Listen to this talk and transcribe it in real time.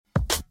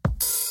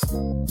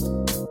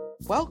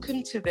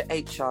Welcome to the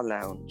HR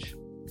Lounge.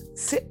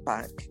 Sit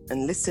back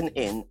and listen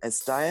in as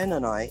Diane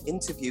and I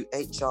interview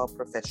HR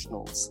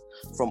professionals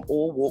from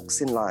all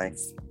walks in life.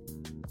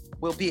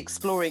 We'll be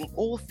exploring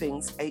all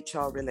things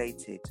HR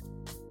related.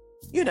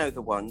 You know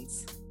the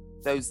ones,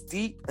 those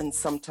deep and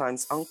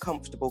sometimes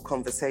uncomfortable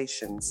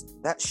conversations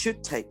that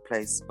should take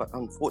place but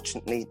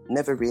unfortunately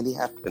never really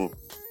happen.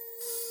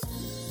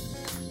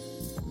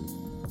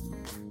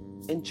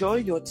 Enjoy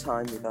your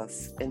time with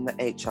us in the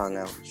HR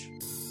Lounge.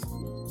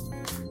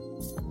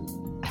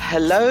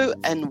 Hello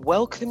and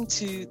welcome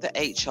to the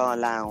HR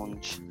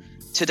Lounge.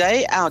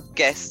 Today our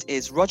guest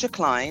is Roger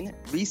Klein,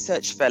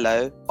 Research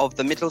Fellow of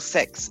the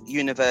Middlesex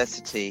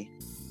University.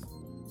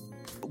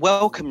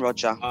 Welcome,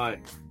 Roger. Hi,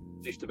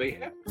 pleased to be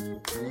here.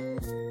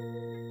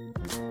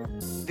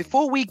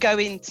 Before we go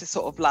into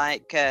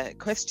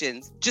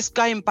questions, just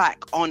going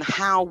back on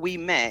how we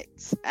met,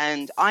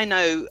 and I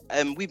know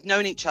we've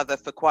known each other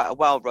for quite a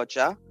while,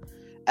 Roger.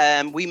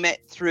 We met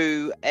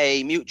through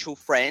a mutual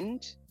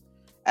friend.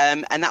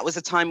 And that was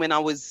a time when I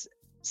was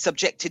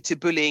subjected to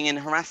bullying and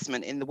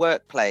harassment in the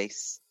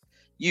workplace.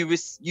 You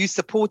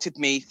supported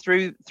me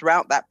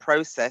throughout that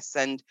process,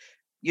 and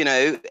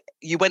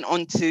you went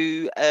on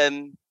to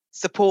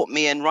support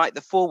me and write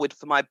the foreword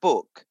for my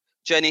book,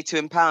 Journey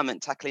to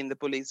Empowerment: Tackling the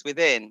Bullies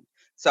Within.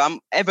 So I'm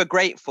ever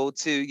grateful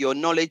to your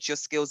knowledge, your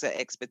skills, and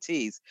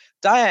expertise.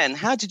 Diane,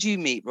 how did you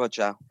meet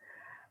Roger?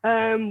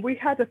 We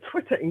had a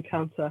Twitter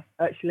encounter,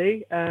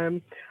 actually.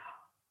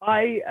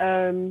 I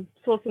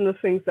saw some of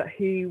the things that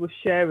he was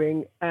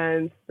sharing,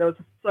 and there was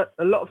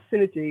a lot of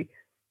synergy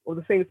of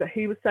the things that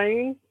he was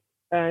saying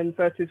and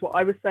versus what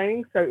I was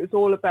saying. So it was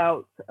all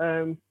about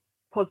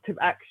positive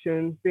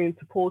action, being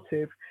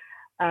supportive,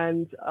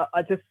 and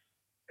I just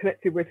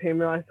connected with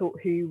him, and I thought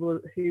he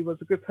was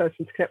a good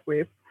person to connect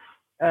with.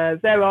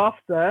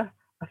 Thereafter,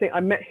 I think I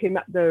met him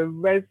at the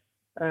Res.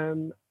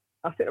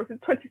 I think it was in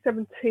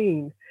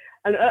 2017.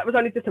 And that was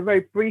only just a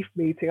very brief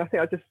meeting. I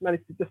think I just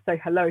managed to just say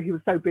hello. He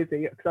was so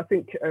busy because I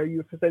think you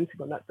were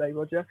presenting on that day,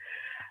 Roger.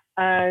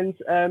 And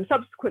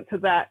subsequent to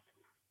that,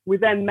 we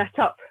then met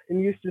up in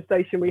Euston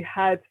Station. We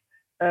had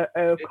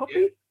a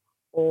coffee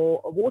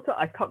or a water.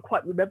 I can't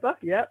quite remember.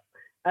 Yeah.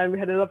 And we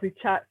had a lovely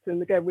chat.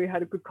 And again, we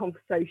had a good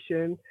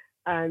conversation.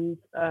 And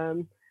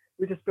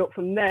we just built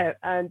from there.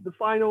 And the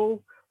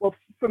final, well,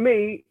 for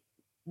me,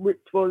 which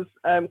was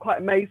quite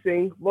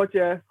amazing,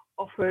 Roger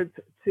offered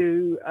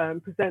to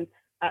present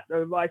at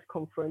the RISE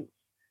conference,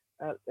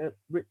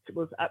 which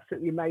was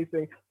absolutely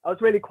amazing. I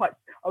was really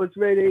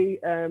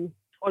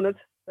honoured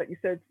that you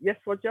said yes,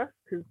 Roger,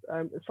 because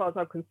as far as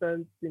I'm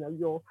concerned,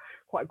 you're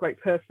quite a great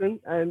person,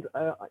 and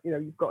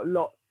you've got a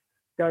lot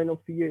going on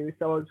for you.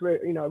 So I was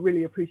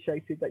really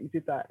appreciated that you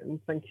did that, and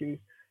thank you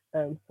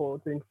for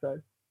doing so.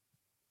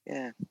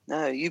 Yeah,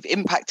 no, you've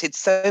impacted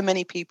so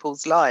many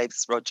people's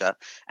lives, Roger,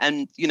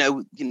 and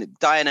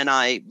Diane and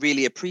I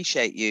really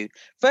appreciate you.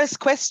 First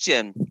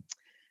question.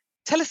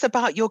 Tell us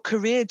about your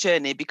career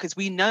journey, because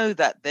we know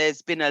that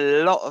there's been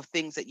a lot of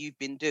things that you've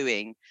been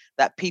doing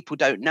that people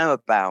don't know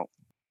about.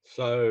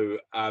 So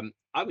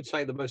I would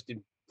say the most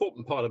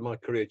important part of my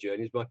career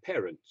journey is my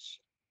parents.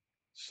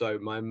 So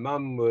my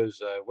mum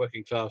was a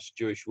working class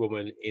Jewish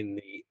woman in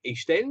the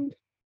East End.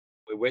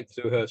 We went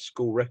through her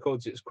school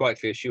records. It's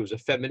quite clear she was a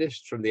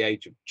feminist from the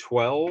age of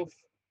 12,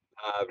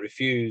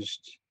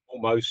 refused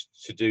almost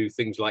to do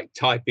things like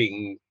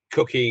typing,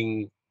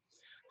 cooking,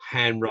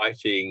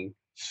 handwriting,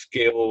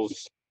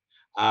 skills,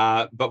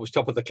 but was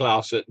top of the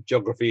class at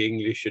geography,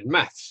 English and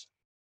maths.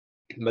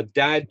 My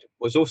dad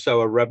was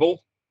also a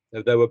rebel.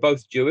 They were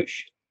both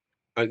Jewish.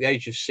 At the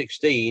age of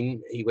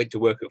 16, he went to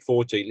work at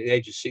 14. At the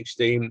age of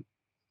 16,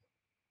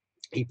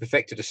 he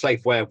perfected a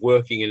safe way of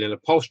working in an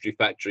upholstery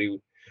factory,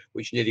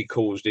 which nearly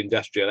caused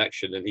industrial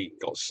action, and he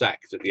got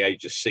sacked at the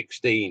age of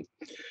 16.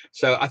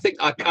 So I think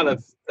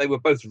they were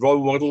both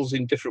role models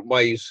in different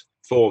ways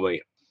for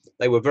me.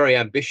 They were very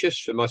ambitious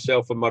for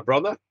myself and my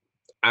brother.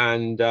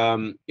 And,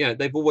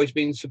 they've always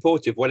been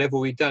supportive whatever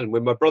we've done.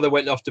 When my brother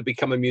went off to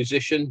become a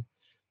musician,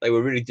 they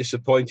were really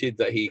disappointed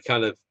that he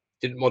kind of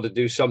didn't want to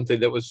do something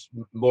that was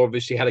more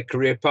obviously had a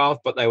career path,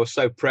 but they were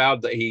so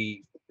proud that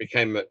he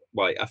became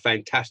a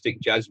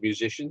fantastic jazz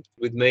musician.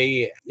 With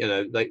me,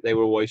 they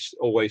were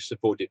always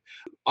supportive.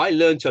 I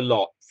learned a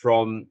lot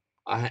from,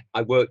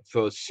 I worked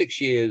for 6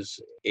 years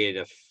in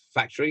a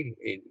factory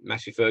in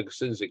Massey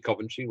Ferguson's in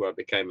Coventry, where I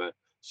became a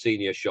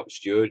senior shop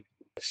steward.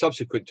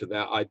 Subsequent to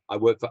that, I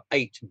worked for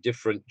 8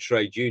 different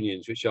trade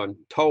unions, which I'm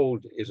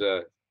told is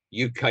a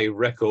UK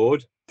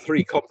record,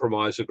 3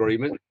 compromise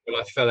agreements when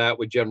I fell out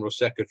with general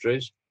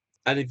secretaries.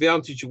 And the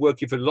advantage of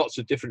working for lots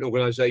of different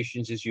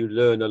organisations is you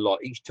learn a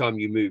lot. Each time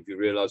you move, you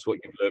realise what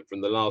you've learned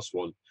from the last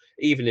one,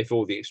 even if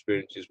all the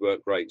experiences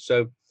weren't great.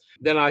 So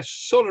then I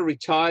sort of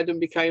retired and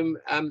became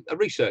a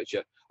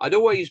researcher. I'd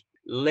always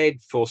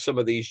led for some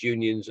of these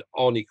unions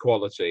on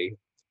equality.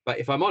 But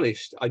if I'm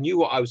honest, I knew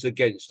what I was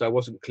against. I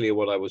wasn't clear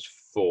what I was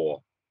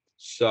for.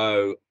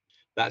 So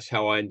that's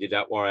how I ended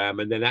up where I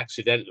am. And then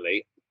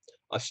accidentally,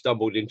 I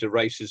stumbled into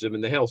racism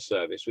in the health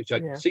service, which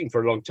I'd seen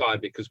for a long time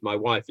because my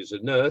wife is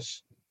a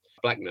nurse.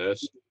 black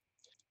nurse.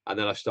 And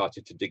then I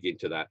started to dig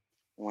into that.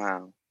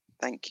 Wow.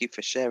 Thank you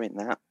for sharing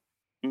that.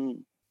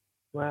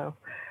 Wow.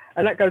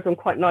 And that goes on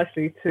quite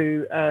nicely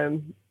to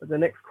the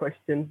next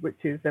question, which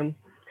is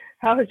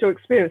how has your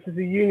experience as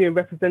a union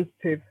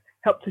representative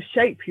helped to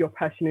shape your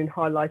passion in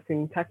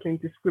highlighting, tackling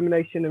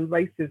discrimination and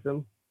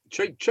racism?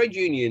 Trade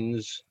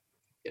unions,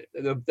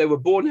 they were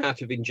born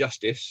out of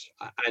injustice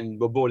and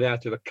were born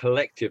out of a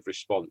collective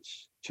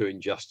response to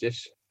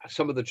injustice.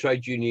 Some of the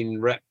trade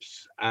union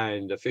reps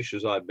and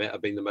officials I've met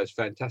have been the most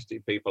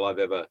fantastic people I've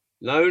ever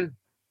known.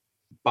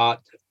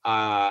 But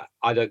I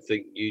don't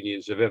think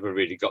unions have ever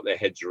really got their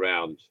heads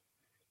around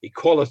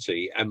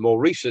equality. And more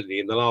recently,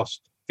 in the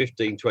last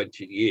 15,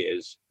 20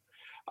 years,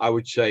 I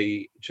would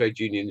say trade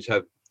unions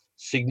have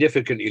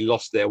significantly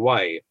lost their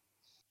way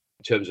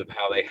in terms of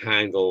how they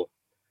handle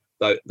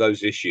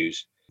those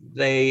issues.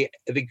 They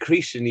have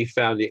increasingly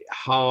found it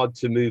hard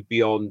to move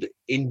beyond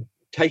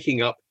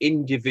taking up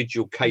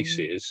individual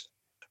cases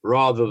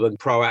rather than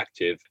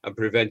proactive and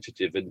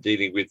preventative and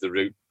dealing with the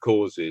root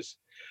causes.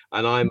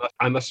 And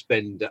I must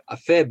spend a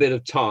fair bit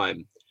of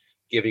time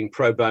giving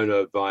pro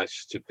bono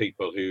advice to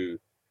people who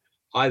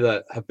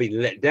either have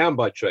been let down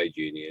by trade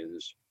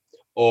unions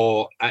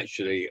or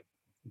actually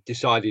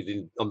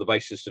decided on the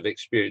basis of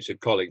experience of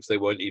colleagues they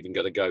weren't even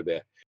going to go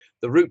there.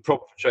 The root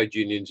problem for trade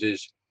unions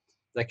is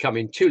they come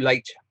in too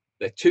late,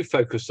 they're too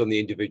focused on the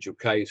individual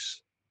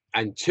case,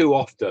 and too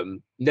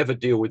often never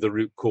deal with the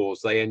root cause.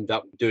 They end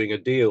up doing a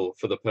deal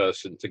for the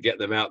person to get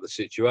them out of the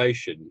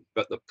situation,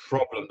 but the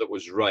problem that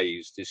was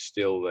raised is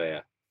still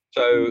there.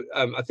 So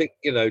I think,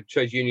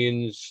 trade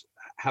unions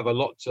have a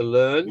lot to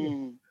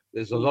learn.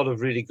 There's a lot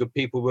of really good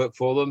people work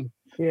for them,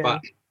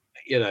 but,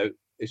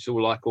 it's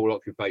all like all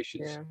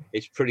occupations. Yeah.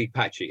 It's pretty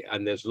patchy,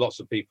 and there's lots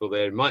of people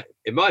there.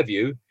 In my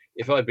view,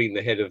 if I'd been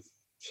the head of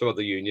some of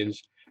the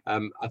unions,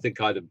 I think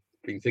I'd have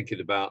been thinking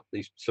about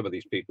some of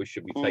these people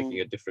should be taking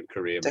a different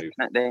career move.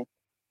 Definitely.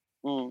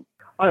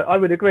 I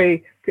would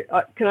agree.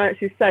 Can I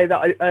actually say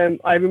that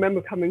I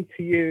remember coming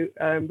to you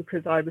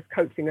because I was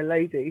coaching a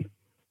lady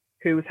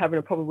who was having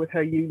a problem with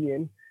her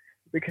union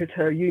because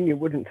her union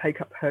wouldn't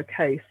take up her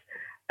case.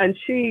 And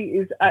she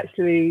is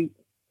actually,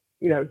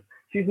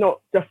 she's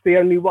not just the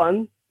only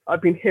one.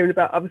 I've been hearing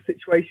about other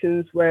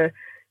situations where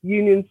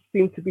unions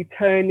seem to be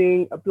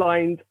turning a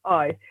blind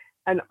eye.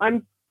 And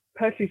I'm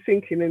personally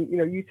thinking, and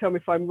you tell me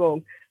if I'm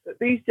wrong, that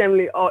these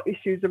generally are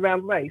issues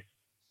around race.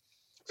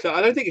 So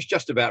I don't think it's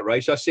just about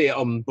race. I see it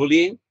on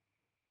bullying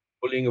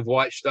of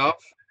white staff,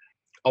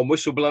 on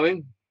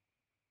whistleblowing,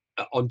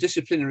 on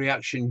disciplinary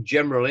action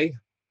generally.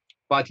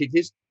 But it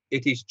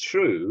is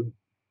true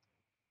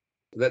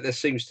that there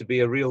seems to be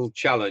a real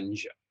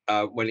challenge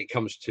when it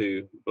comes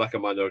to Black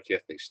and minority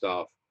ethnic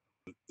staff.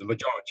 The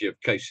majority of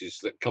cases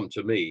that come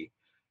to me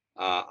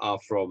are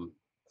from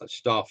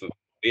staff of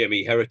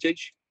BME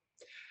heritage.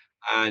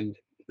 And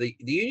the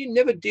union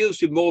never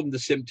deals with more than the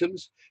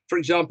symptoms. For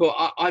example,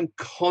 I'm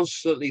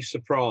constantly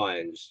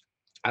surprised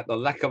at the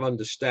lack of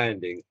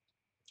understanding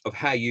of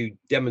how you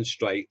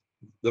demonstrate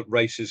that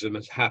racism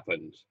has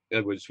happened. In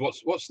other words,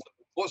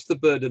 what's the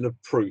burden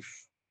of proof?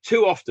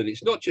 Too often,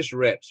 it's not just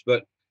reps,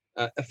 but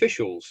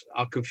officials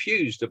are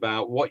confused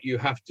about what you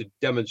have to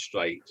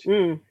demonstrate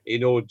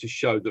in order to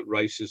show that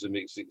racism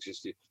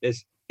existed.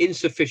 There's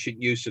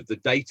insufficient use of the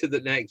data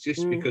that now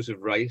exists because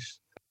of race.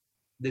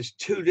 There's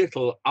too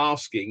little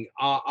asking,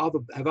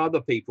 have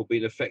other people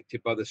been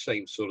affected by the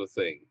same sort of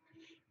thing?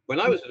 When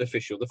I was an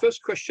official, the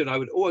first question I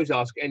would always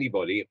ask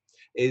anybody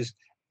is,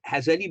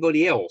 has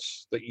anybody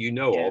else that you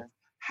know of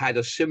had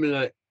a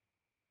similar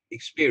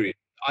experience,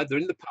 either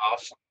in the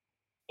past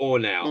or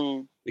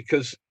now?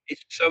 Because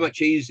it's so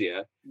much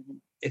easier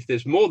if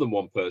there's more than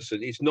one person.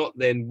 It's not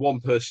then one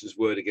person's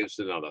word against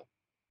another.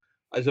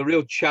 There's a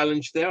real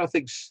challenge there. I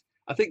think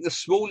the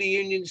smaller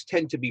unions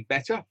tend to be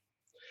better.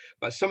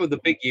 But some of the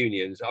big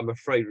unions, I'm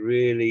afraid,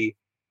 really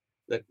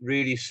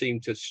seem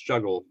to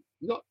struggle.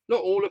 Not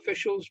all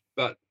officials,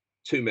 but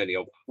too many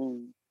of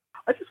them.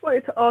 I just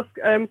wanted to ask,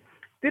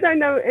 did I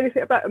know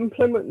anything about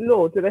employment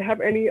law? Do they have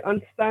any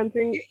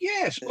understanding?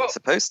 Yes, well,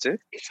 supposed to.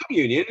 In some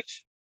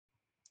unions,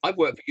 I've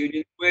worked for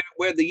unions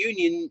where the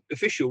union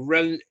official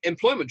ran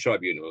employment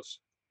tribunals.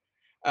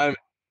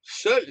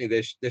 Certainly,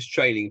 there's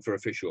training for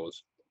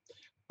officials,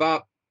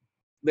 but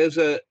there's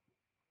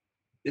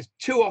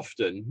too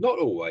often, not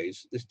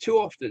always, there's too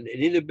often an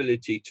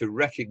inability to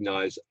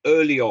recognize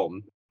early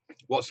on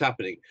what's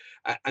happening.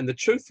 And the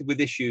truth with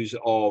issues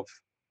of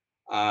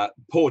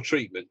poor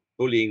treatment,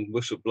 bullying,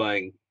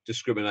 whistleblowing,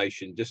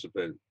 discrimination,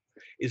 discipline,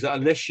 is that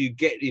unless you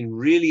get in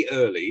really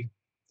early,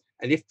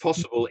 and if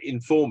possible,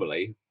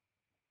 informally,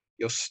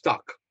 you're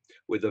stuck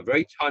with a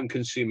very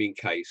time-consuming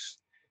case,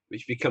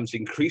 which becomes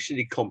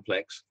increasingly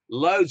complex.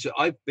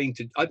 I've been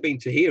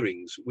to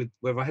hearings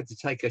where I had to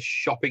take a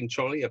shopping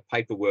trolley of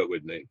paperwork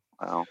with me.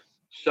 Wow.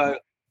 So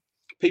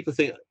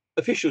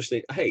officials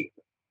think, hey,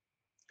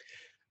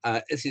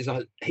 this is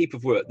a heap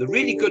of work. The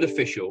really good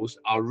officials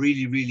are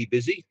really, really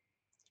busy.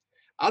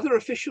 Other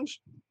officials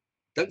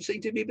don't seem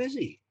to be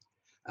busy.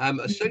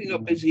 Are certainly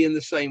not busy in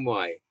the same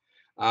way.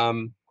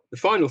 The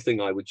final thing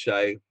I would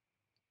say,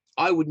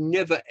 I would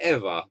never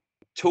ever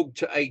talk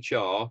to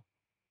HR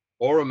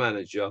or a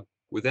manager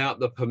without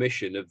the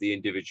permission of the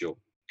individual,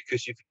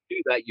 because if you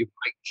do that, you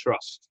break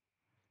trust.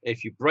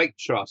 If you break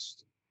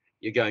trust,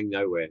 you're going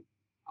nowhere.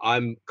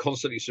 I'm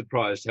constantly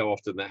surprised how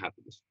often that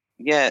happens.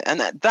 Yeah, and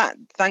that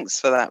thanks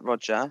for that,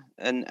 Roger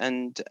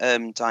and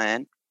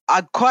Diane.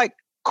 I'm quite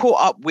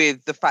caught up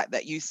with the fact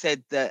that you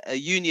said that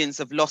unions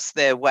have lost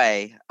their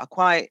way. I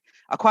quite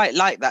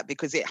like that,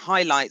 because it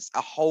highlights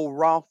a whole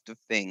raft of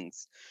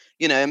things,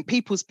 and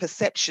people's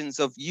perceptions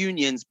of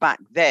unions back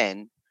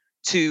then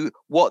to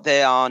what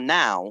they are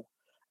now,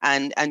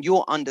 and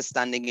your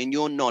understanding and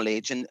your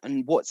knowledge and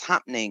what's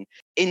happening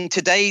in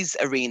today's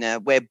arena,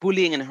 where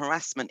bullying and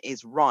harassment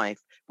is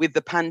rife. With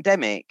the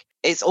pandemic,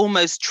 it's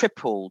almost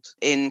tripled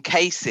in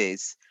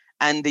cases,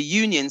 and the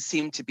unions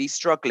seem to be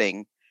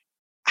struggling.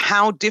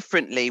 How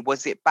differently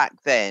was it back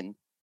then,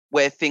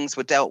 where things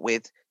were dealt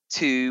with,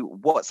 to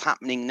what's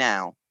happening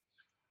now?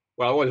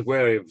 Well, I was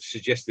wary of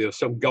suggesting of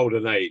some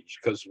golden age,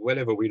 because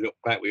whenever we look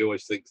back, we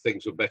always think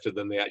things were better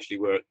than they actually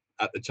were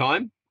at the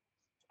time.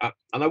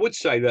 And I would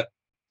say that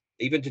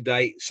even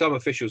today, some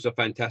officials are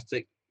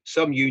fantastic.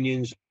 Some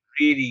unions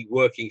really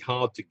working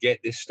hard to get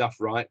this stuff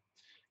right.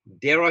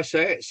 Dare I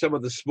say it, some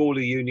of the smaller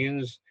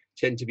unions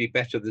tend to be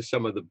better than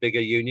some of the bigger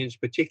unions,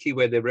 particularly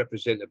where they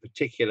represent a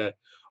particular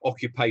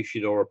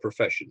occupation or a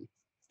profession.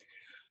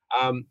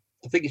 I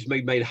think it's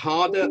been made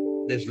harder.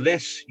 There's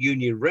less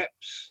union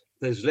reps.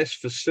 There's less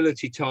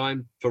facility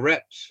time for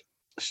reps.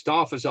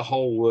 Staff as a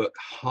whole work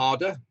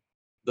harder.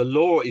 The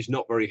law is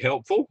not very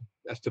helpful,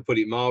 that's to put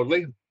it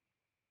mildly.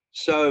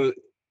 So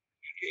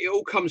it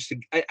all comes to,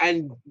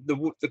 and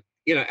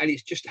and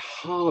it's just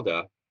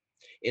harder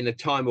in a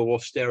time of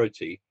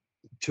austerity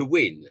to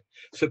win.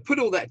 So put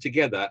all that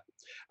together,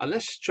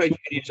 unless trade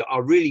unions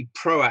are really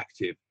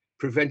proactive,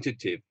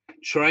 preventative,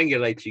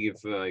 triangulating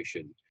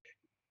information,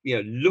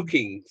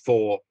 looking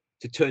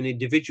to turn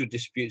individual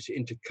disputes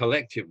into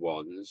collective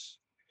ones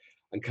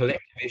and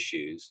collective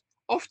issues,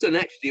 often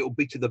actually it will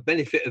be to the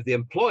benefit of the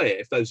employer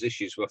if those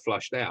issues were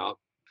flushed out.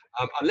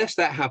 Unless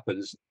that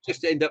happens,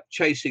 just end up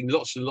chasing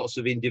lots and lots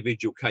of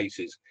individual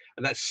cases,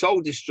 and that's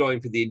soul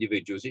destroying for the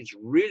individuals. It's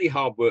really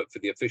hard work for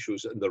the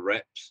officials and the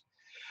reps.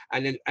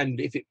 And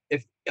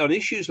if on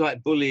issues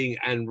like bullying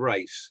and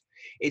race,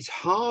 it's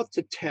hard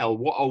to tell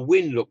what a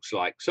win looks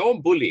like. So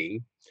on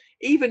bullying,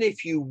 even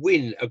if you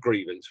win a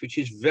grievance, which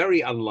is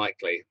very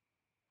unlikely,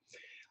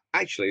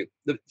 actually,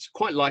 it's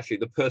quite likely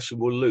the person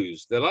will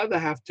lose. They'll either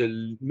have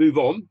to move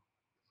on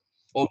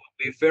or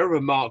be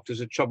forever marked as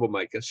a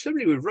troublemaker.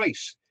 Similarly with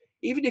race,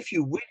 even if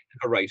you win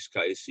a race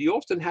case, you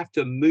often have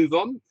to move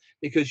on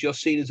because you're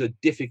seen as a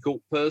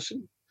difficult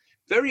person.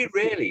 Very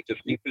rarely do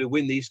people who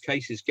win these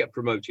cases get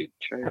promoted.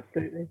 True.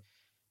 Absolutely.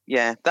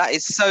 Yeah, that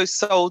is so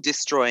soul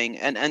destroying,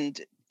 and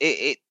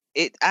it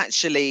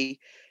actually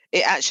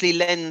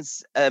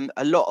lends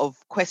a lot of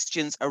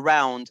questions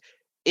around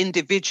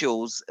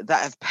individuals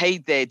that have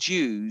paid their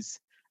dues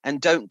and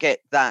don't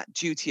get that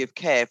duty of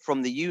care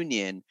from the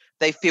union.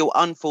 They feel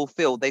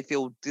unfulfilled, they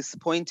feel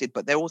disappointed,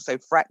 but they're also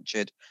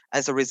fractured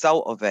as a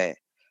result of it.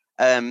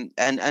 And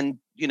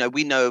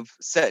we know of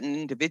certain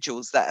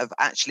individuals that have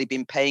actually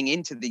been paying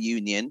into the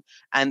union,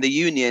 and the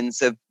unions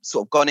have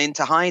sort of gone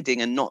into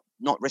hiding and not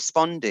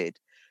responded.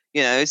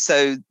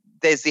 So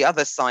there's the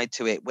other side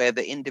to it, where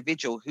the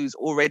individual who's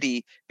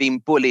already been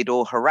bullied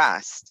or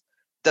harassed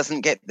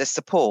doesn't get the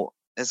support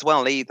as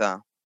well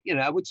either.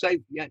 I would say,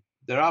 yeah,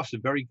 there are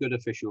some very good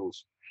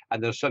officials,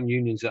 and there are some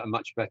unions that are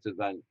much better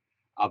than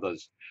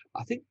others.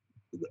 I think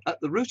at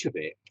the root of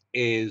it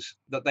is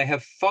that they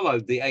have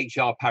followed the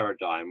HR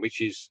paradigm,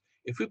 which is,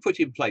 if we put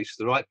in place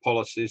the right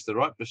policies, the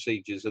right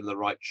procedures, and the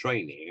right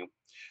training,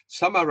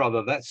 somehow or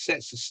other that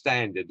sets a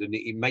standard, and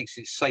it makes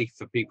it safe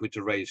for people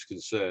to raise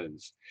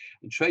concerns.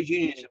 And trade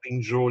unions have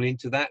been drawn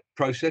into that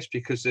process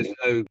because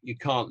you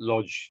can't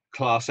lodge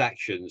class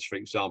actions, for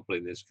example,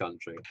 in this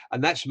country.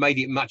 And that's made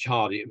it much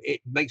harder.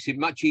 It makes it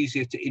much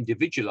easier to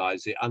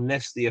individualize it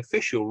unless the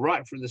official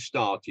right from the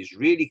start is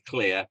really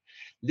clear.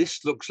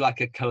 This looks like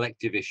a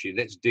collective issue.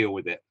 Let's deal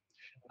with it.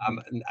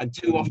 And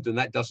too often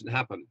that doesn't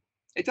happen.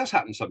 It does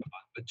happen sometimes,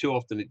 but too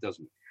often it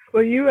doesn't.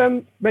 Well,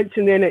 you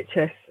mentioned the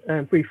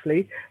NHS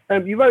briefly.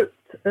 You wrote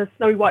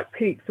Snowy White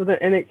Peaks for the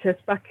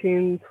NHS back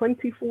in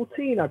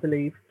 2014, I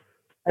believe.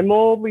 And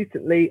more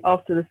recently,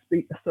 after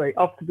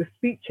the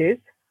speeches,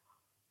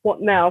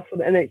 What Now for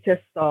the NHS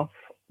Staff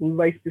on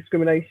Race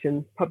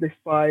Discrimination, published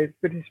by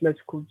British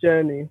Medical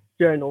Journal.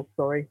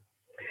 Do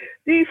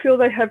you feel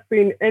there have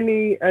been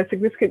any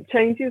significant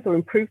changes or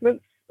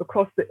improvements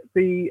across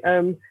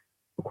the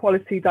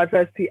equality,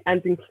 diversity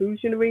and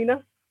inclusion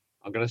arena?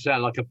 I'm going to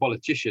sound like a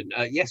politician.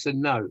 Yes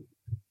and no.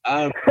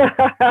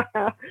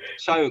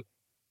 So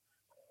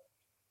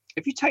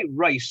if you take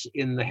race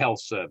in the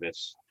health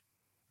service,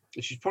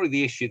 which is probably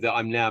the issue that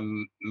I'm now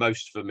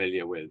most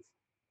familiar with,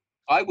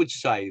 I would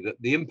say that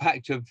the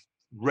impact of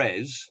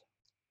res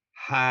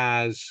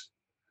has,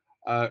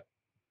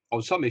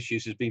 on some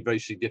issues, has been very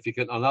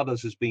significant, on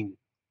others has been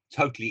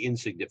totally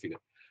insignificant.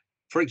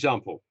 For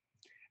example,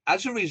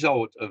 As a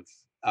result of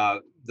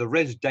the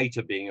RES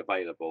data being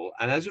available,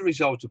 and as a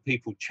result of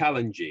people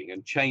challenging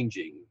and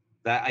changing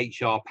their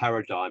HR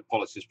paradigm,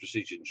 policies,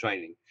 procedures, and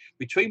training,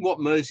 between what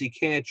Mersey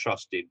Care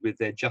Trust did with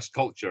their Just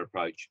Culture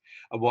approach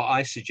and what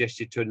I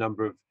suggested to a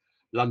number of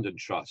London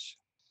trusts,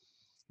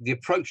 the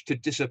approach to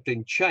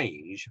discipline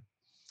change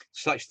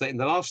such that in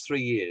the last 3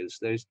 years,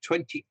 there's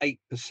 28%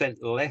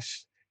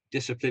 less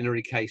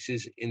disciplinary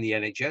cases in the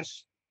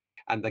NHS,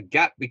 and the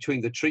gap between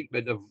the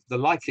treatment of the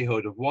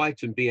likelihood of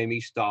white and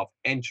BME staff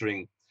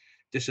entering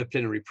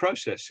disciplinary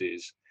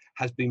processes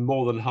has been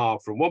more than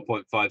halved from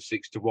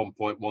 1.56 to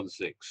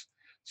 1.16.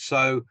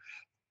 So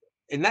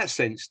in that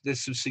sense,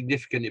 there's some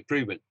significant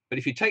improvement. But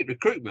if you take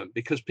recruitment,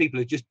 because people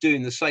are just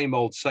doing the same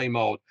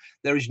old,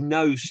 there is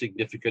no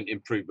significant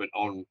improvement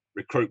on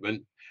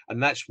recruitment.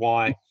 And that's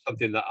why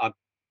something that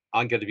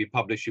I'm going to be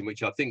publishing,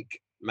 which I think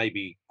may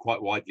be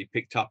quite widely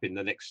picked up in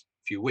the next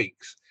few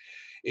weeks,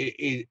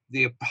 is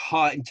the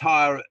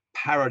entire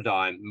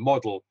paradigm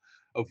model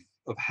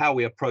of how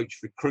we approach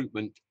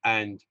recruitment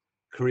and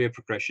career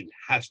progression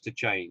has to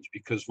change,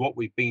 because what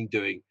we've been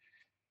doing,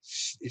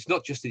 it's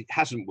not just that it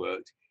hasn't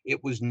worked,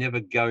 it was never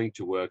going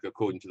to work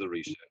according to the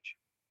research.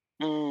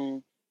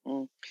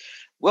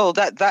 Well,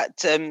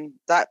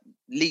 that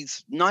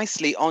leads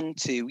nicely on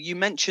to, you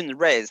mentioned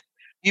RES.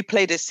 You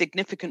played a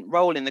significant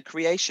role in the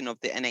creation of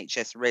the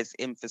NHS RES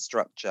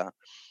infrastructure.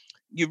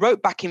 You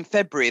wrote back in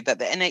February that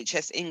the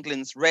NHS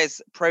England's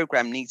RES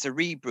programme needs a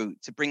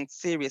reboot to bring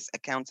serious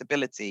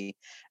accountability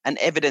and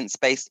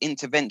evidence-based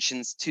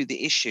interventions to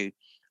the issue.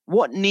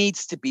 What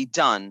needs to be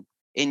done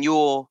in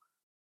your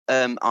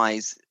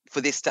eyes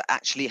for this to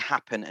actually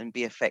happen and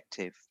be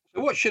effective?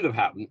 So what should have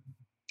happened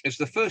is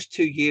the first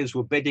 2 years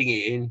were bedding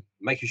it in,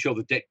 making sure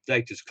the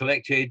data is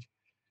collected,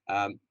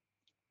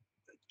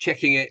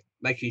 checking it,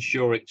 making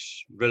sure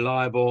it's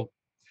reliable,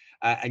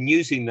 and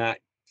using that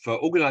for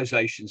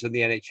organisations and the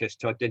NHS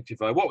to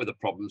identify what were the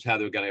problems, how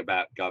they were going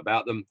to go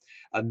about them,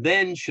 and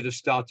then should have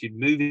started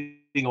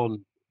moving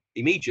on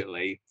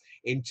immediately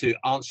into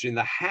answering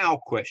the how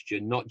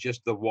question, not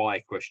just the why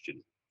question.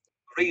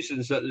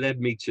 Reasons that led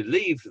me to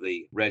leave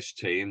the RES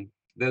team,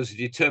 there was a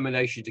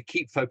determination to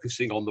keep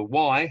focusing on the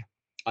why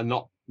and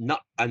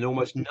and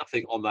almost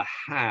nothing on the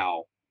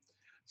how.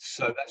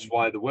 So that's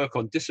why the work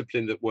on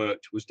discipline that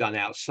worked was done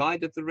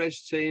outside of the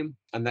RES team,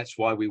 and that's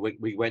why we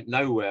went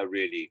nowhere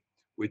really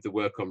with the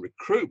work on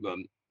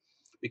recruitment,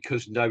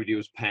 because nobody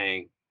was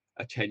paying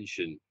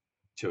attention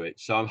to it.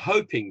 So I'm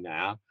hoping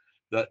now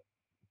that,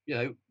 you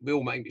know, we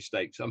all make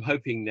mistakes. I'm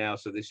hoping now,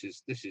 so this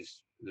is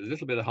a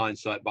little bit of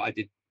hindsight, but I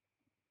did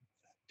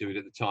do it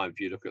at the time.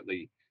 If you look at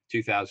the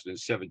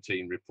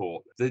 2017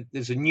 report,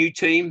 there's a new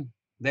team.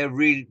 They're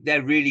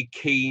really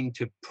keen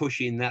to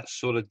push in that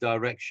sort of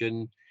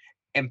direction,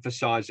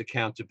 emphasize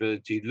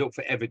accountability, look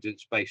for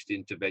evidence-based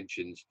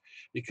interventions,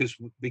 because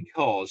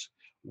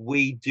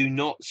we do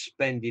not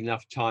spend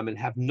enough time and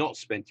have not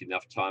spent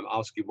enough time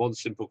asking one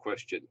simple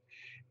question.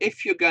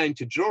 If you're going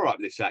to draw up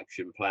this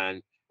action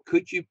plan,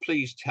 could you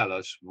please tell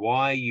us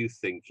why you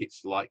think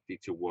it's likely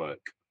to work?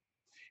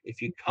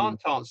 If you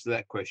can't answer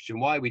that question,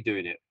 why are we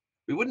doing it?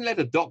 We wouldn't let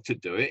a doctor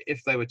do it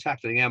if they were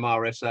tackling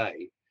MRSA.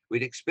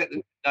 We'd expect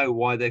them to know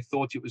why they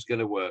thought it was going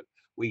to work.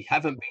 We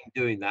haven't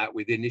been doing that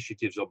with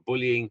initiatives on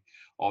bullying,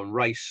 on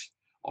race,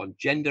 on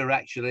gender,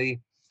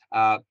 actually,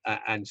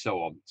 and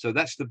so on. So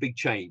that's the big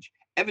change.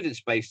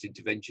 Evidence-based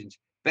interventions,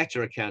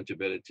 better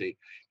accountability,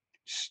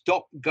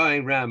 stop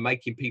going around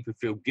making people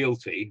feel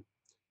guilty,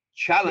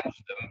 challenge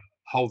them,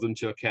 hold them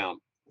to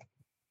account.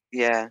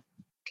 Yeah,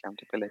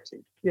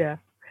 accountability. Yeah,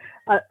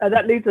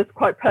 that leads us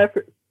quite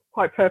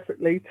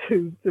perfectly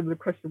to the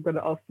question I'm going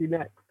to ask you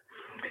next,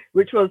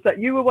 which was that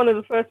you were one of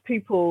the first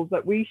people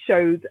that we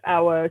showed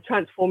our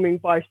Transforming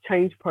Bias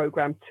Change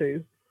program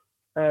to,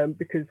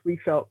 because we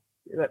felt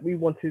that we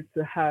wanted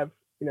to have,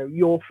 you know,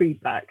 your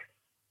feedback.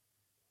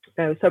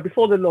 So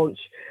before the launch,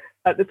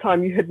 at the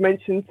time, you had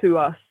mentioned to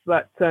us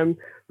that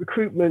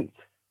recruitment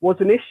was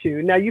an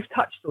issue. Now you've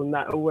touched on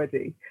that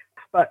already,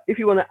 but if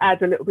you want to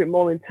add a little bit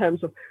more in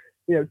terms of,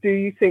 you know, do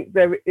you think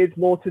there is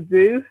more to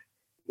do?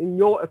 In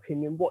your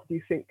opinion, what do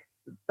you think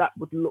that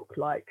would look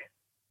like?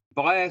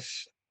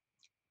 Bias,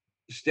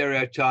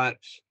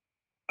 stereotypes,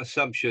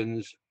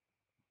 assumptions,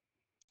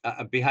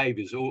 and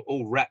behaviors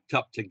all wrapped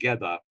up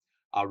together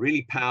are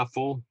really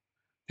powerful.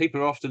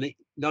 People are often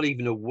not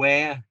even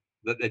aware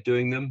that they're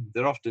doing them.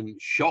 They're often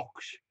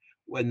shocked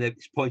when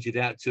it's pointed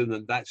out to them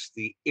that that's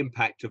the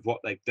impact of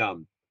what they've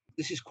done.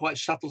 This is quite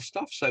subtle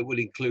stuff, so it will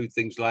include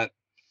things like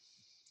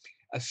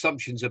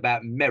assumptions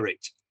about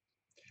merit,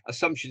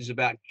 assumptions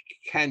about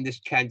can this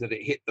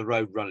candidate hit the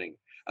road running,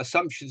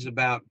 assumptions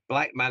about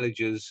black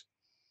managers'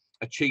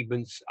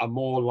 achievements are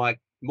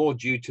more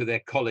due to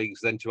their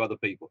colleagues than to other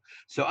people.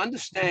 So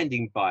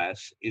understanding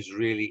bias is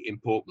really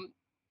important.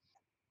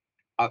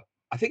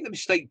 I think the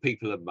mistake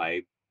people have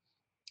made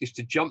is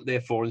to jump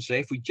therefore and say,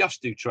 if we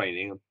just do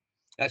training,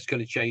 that's going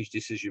to change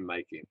decision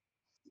making.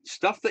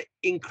 Stuff that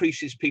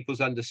increases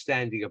people's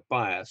understanding of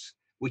bias,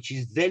 which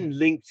is then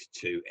linked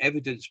to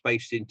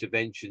evidence-based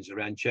interventions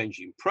around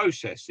changing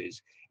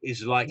processes,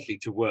 is likely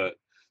to work.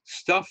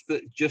 Stuff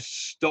that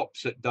just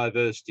stops at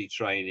diversity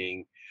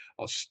training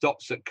or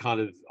stops at kind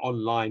of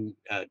online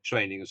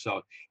training and so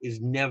on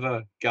is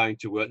never going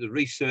to work. The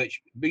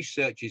research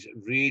is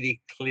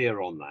really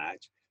clear on that.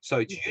 So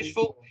it's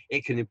useful.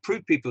 It can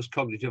improve people's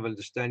cognitive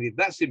understanding.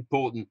 That's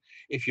important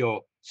if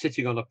you're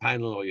sitting on a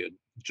panel or you're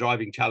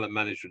driving talent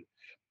management,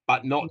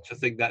 but not to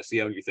think that's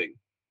the only thing.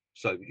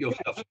 So your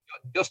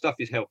stuff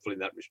is helpful in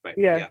that respect.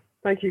 Yeah.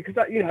 Thank you.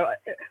 Because,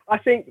 I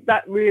think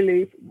that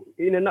really,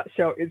 in a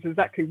nutshell, is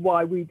exactly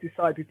why we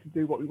decided to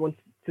do what we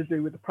wanted to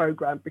do with the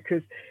program,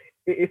 because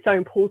it is so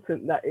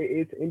important that it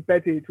is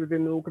embedded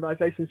within the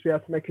organisations to be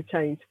able to make a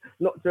change,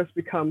 not just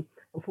become,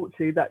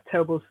 unfortunately, that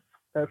terrible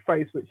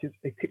phrase, which is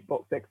a tick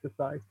box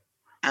exercise.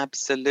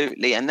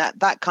 Absolutely. And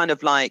that kind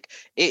of like,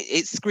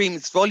 it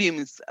screams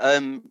volumes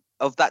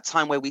of that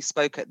time where we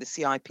spoke at the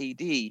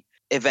CIPD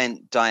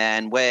event,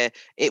 Diane, where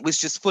it was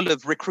just full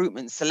of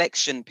recruitment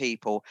selection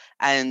people,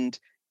 and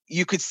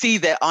you could see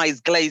their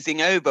eyes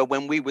glazing over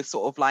when we were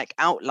sort of like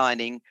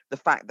outlining the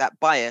fact that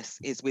bias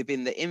is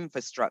within the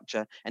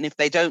infrastructure, and if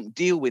they don't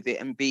deal with it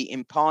and be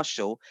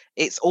impartial,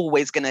 it's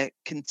always going to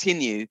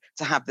continue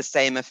to have the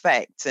same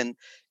effect. And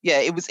yeah,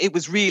 it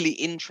was really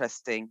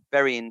interesting,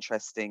 very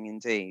interesting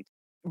indeed.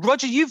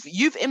 Roger,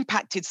 you've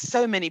impacted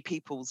so many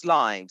people's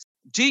lives.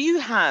 Do you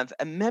have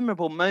a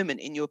memorable moment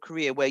in your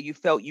career where you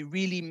felt you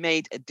really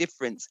made a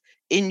difference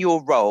in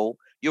your role,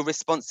 your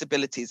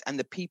responsibilities, and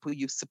the people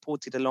you've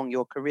supported along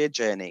your career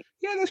journey?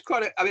 Yeah, there's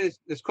quite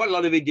a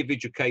lot of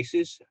individual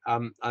cases. I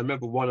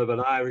remember one of an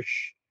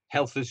Irish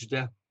health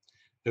visitor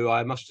who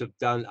I must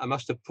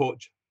have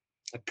put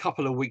a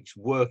couple of weeks'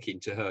 work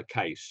into her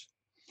case,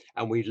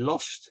 and we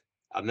lost,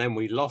 and then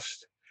we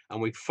lost,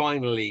 and we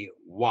finally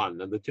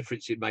won, and the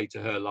difference it made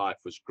to her life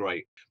was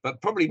great.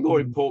 But probably more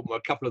important were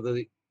a couple of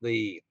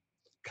the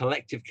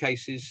collective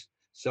cases.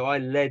 So I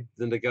led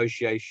the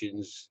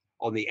negotiations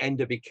on the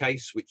Enderby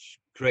case, which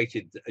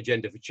created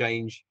Agenda for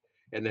Change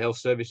in the health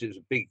service.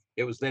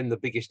 It was then the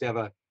biggest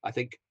ever, I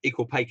think,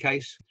 equal pay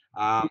case,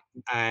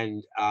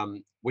 and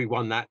we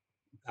won that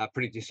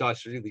pretty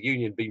decisively. The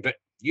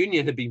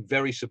union had been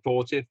very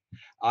supportive.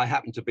 I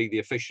happened to be the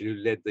official who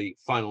led the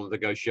final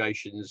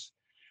negotiations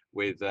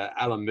with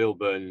Alan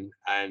Milburn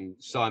and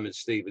Simon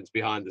Stevens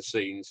behind the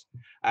scenes,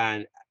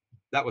 and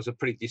that was a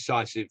pretty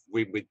decisive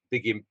win with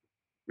big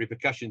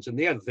repercussions. And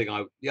the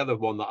other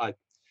one that I'm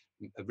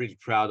really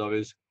proud of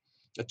is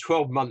a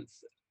 12-month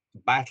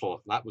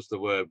battle, that was the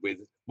word, with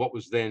what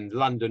was then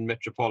London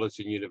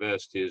Metropolitan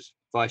University's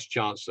Vice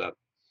Chancellor,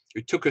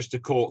 who took us to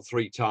court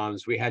 3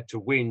 times. We had to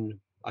win,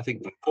 I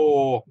think,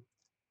 4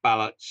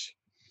 ballots.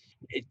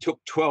 It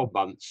took 12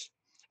 months,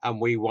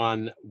 and we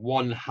won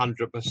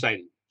 100%.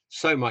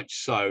 So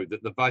much so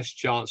that the Vice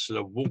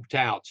Chancellor walked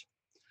out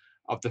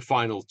of the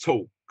final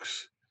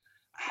talks,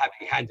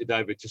 having handed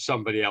over to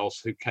somebody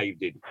else who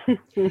caved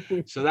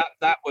in. So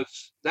that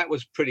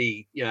was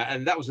pretty,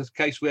 and that was a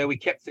case where we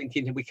kept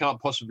thinking we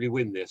can't possibly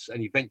win this,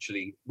 and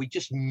eventually we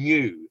just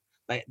knew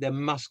there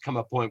must come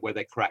a point where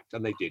they cracked,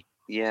 and they did.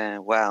 Yeah,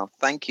 wow!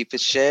 Thank you for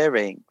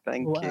sharing.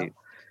 Thank you.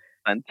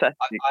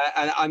 Fantastic.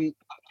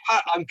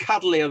 I'm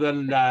cuddlier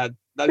than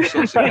those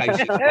sorts of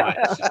cases.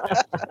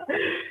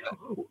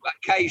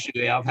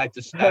 Occasionally, I've had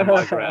to stand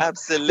my ground.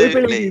 Absolutely.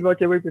 We believe you,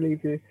 Roger. We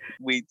believe you.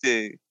 We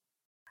do.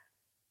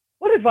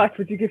 What advice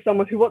would you give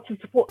someone who wants to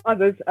support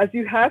others as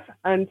you have,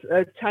 and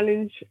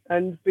challenge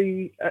and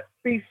be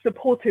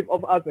supportive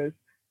of others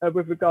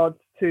with regards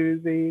to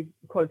the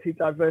equality,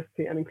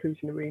 diversity, and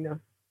inclusion arena?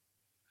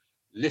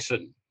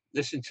 Listen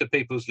to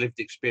people's lived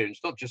experience,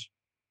 not just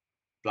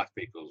Black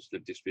people's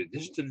lived experience.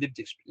 Listen to lived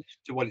experience,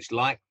 listen to what it's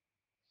like.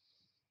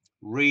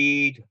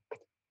 Read,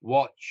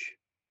 watch,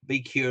 be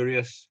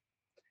curious,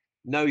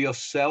 know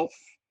yourself.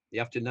 You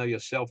have to know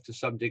yourself to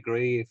some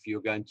degree if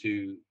you're going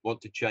to want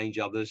to change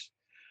others.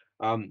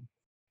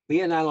 Be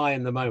an ally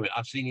in the moment.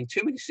 I've seen in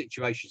too many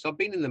situations, I've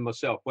been in them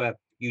myself, where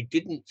you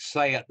didn't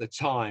say at the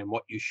time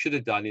what you should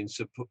have done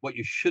what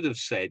you should have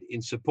said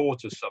in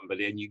support of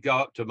somebody, and you go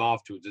up to them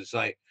afterwards and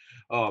say,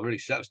 "Oh,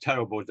 that was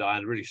terrible,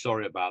 Diane. I'm really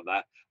sorry about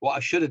that. What I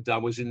should have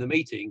done was in the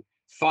meeting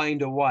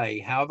find a way,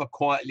 however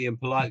quietly and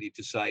politely,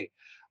 to say,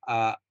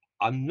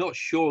 I'm not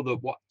sure that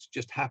what's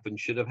just happened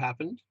should have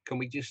happened. Can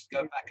we just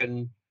go back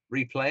and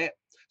replay it?"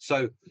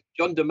 So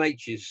John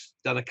DeMaitch's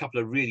done a couple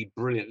of really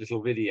brilliant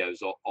little videos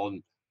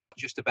on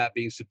just about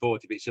being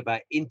supportive. It's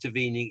about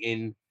intervening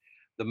in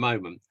the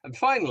moment. And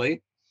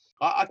finally,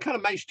 I kind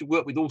of managed to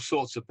work with all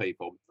sorts of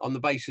people on the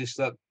basis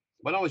that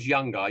when I was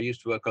younger, I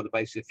used to work on the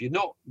basis, if you're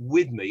not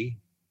with me,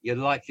 you're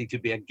likely to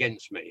be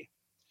against me.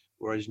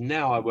 Whereas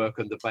now I work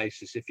on the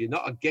basis, if you're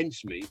not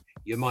against me,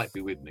 you might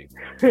be with me.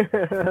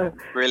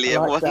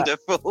 Brilliant. Like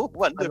wonderful. that.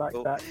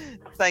 Wonderful. Like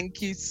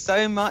Thank you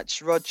so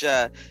much,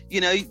 Roger.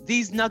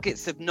 These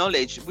nuggets of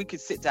knowledge, we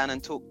could sit down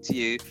and talk to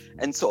you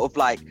and sort of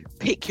like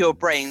pick your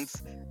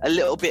brains a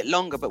little bit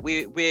longer, but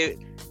we're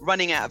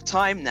running out of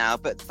time now.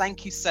 But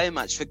thank you so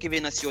much for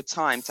giving us your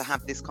time to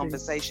have this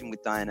conversation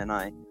with Diane and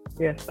I.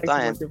 Yes,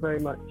 thank you very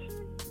much.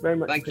 Very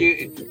much. Thank you.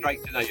 It's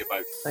great to know you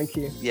both. Thank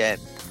you. Yeah,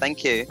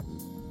 thank you.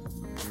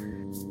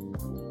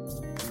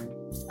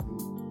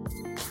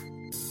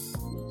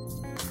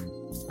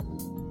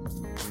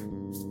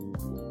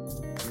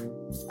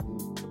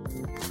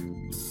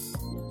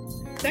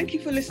 Thank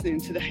you for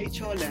listening to the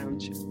HR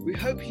Lounge. We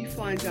hope you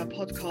find our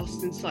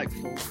podcast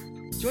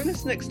insightful. Join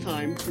us next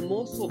time for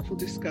more thoughtful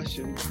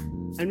discussion.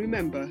 And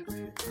remember,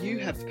 you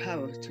have the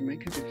power to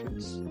make a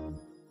difference.